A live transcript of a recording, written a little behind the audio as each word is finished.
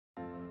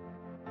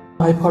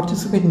I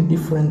participate in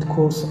different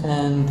courses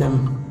and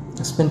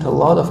spent a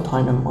lot of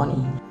time and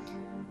money.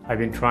 I've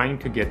been trying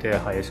to get a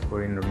high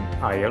score in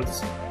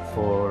IELTS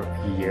for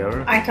a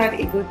year. I thought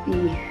it would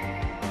be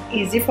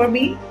easy for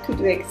me to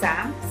do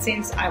exam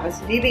since I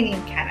was living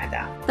in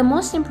Canada. The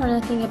most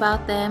important thing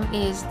about them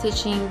is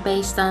teaching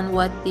based on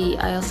what the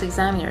IELTS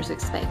examiners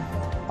expect.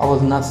 I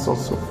was not so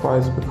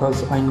surprised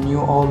because I knew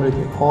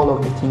already all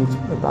of the things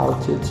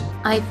about it.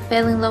 I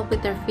fell in love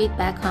with their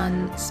feedback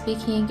on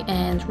speaking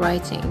and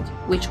writing,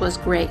 which was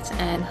great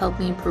and helped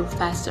me improve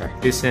faster.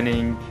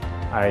 Listening,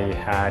 I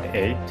had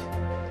 8.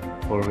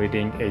 For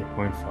reading,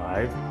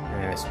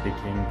 8.5.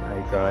 Speaking, I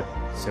got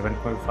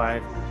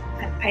 7.5.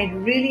 And I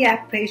really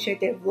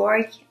appreciate their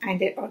work and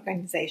their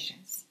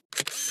organizations.